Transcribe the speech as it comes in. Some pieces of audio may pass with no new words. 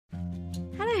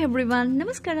Hi everyone,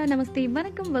 Namaskara, Namaste,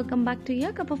 Vanakkam, welcome back to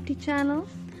your cup of tea channel.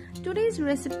 Today's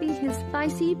recipe is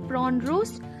spicy prawn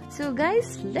roast. So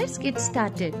guys, let's get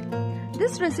started.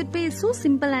 This recipe is so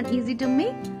simple and easy to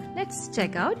make. Let's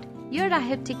check out. Here I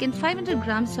have taken 500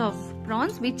 grams of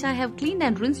prawns which I have cleaned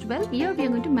and rinsed well. Here we are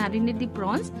going to marinate the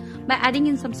prawns by adding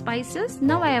in some spices.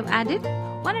 Now I have added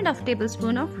 1.5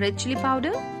 tablespoon of red chilli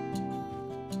powder,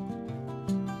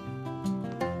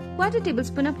 1/4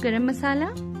 tablespoon of garam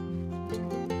masala,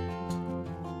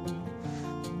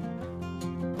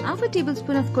 1/2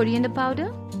 tablespoon of coriander powder,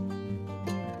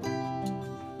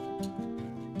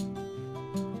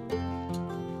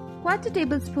 1/4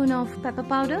 tablespoon of pepper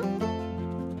powder,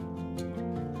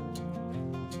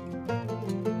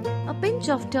 a pinch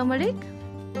of turmeric,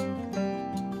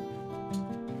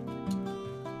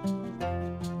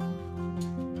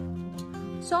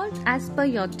 salt as per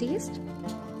your taste.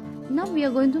 Now we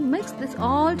are going to mix this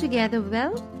all together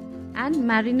well and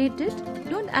marinate it.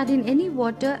 Don't add in any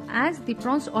water as the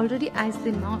prawns already has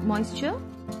the moisture.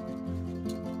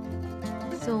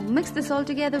 So mix this all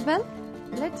together well.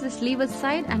 Let's just leave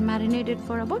aside and marinate it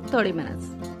for about 30 minutes.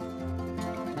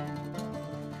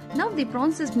 Now the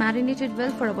prawns is marinated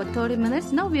well for about 30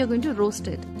 minutes. Now we are going to roast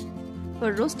it.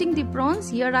 For roasting the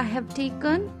prawns, here I have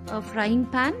taken a frying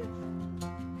pan.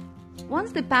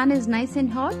 Once the pan is nice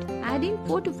and hot, add in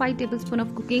 4 to 5 tablespoons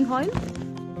of cooking oil.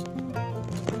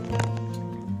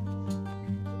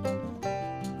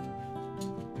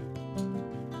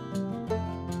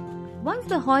 Once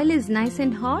the oil is nice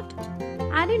and hot,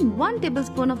 add in 1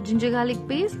 tablespoon of ginger garlic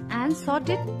paste and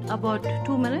saute it about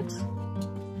 2 minutes.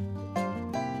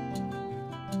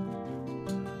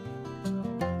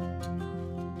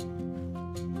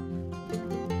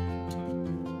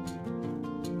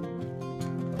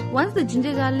 Once the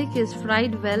ginger garlic is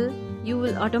fried well, you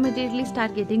will automatically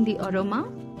start getting the aroma.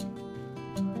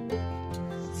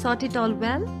 Saute it all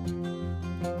well.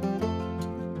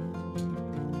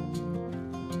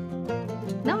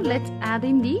 Now let's add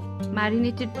in the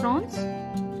marinated prawns.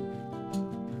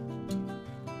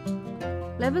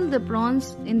 Level the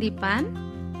prawns in the pan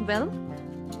well.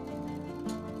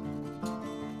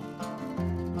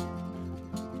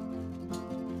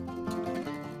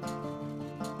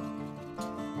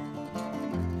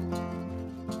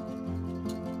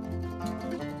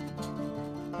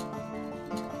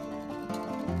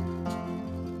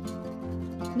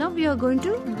 Now we are going to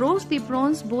roast the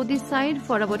prawns both the side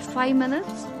for about 5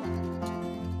 minutes.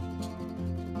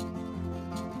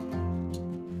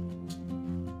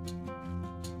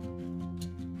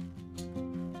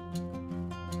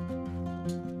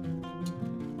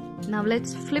 Now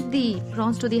let's flip the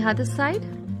prawns to the other side.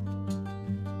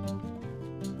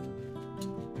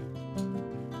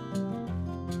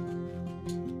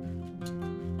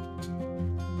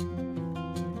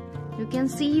 You can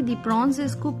see the prawns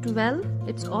is cooked well.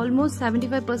 It's almost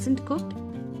 75% cooked.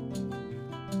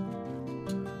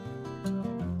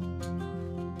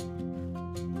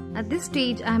 At this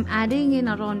stage, I am adding in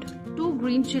around 2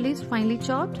 green chillies finely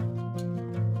chopped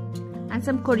and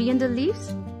some coriander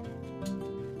leaves,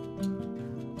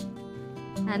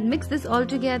 and mix this all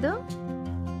together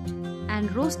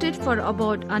and roast it for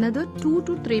about another 2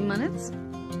 to 3 minutes.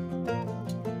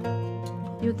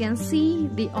 You can see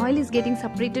the oil is getting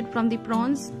separated from the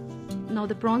prawns. Now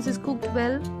the prawns is cooked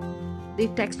well. The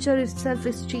texture itself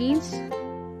is changed.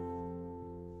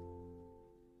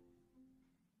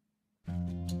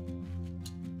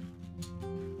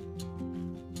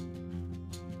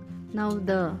 Now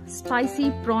the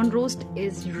spicy prawn roast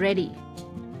is ready.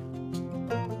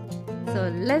 So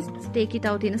let's take it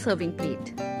out in a serving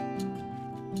plate.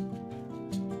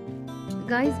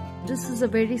 Guys, this is a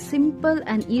very simple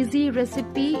and easy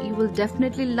recipe. You will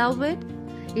definitely love it.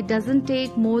 It doesn't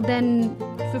take more than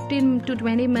 15 to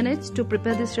 20 minutes to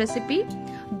prepare this recipe.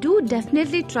 Do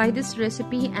definitely try this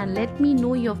recipe and let me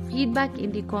know your feedback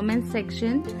in the comment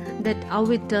section that how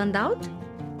it turned out.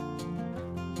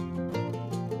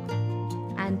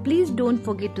 And please don't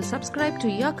forget to subscribe to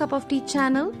your cup of tea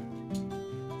channel.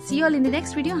 See you all in the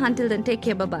next video. Until then, take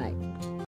care. Bye-bye.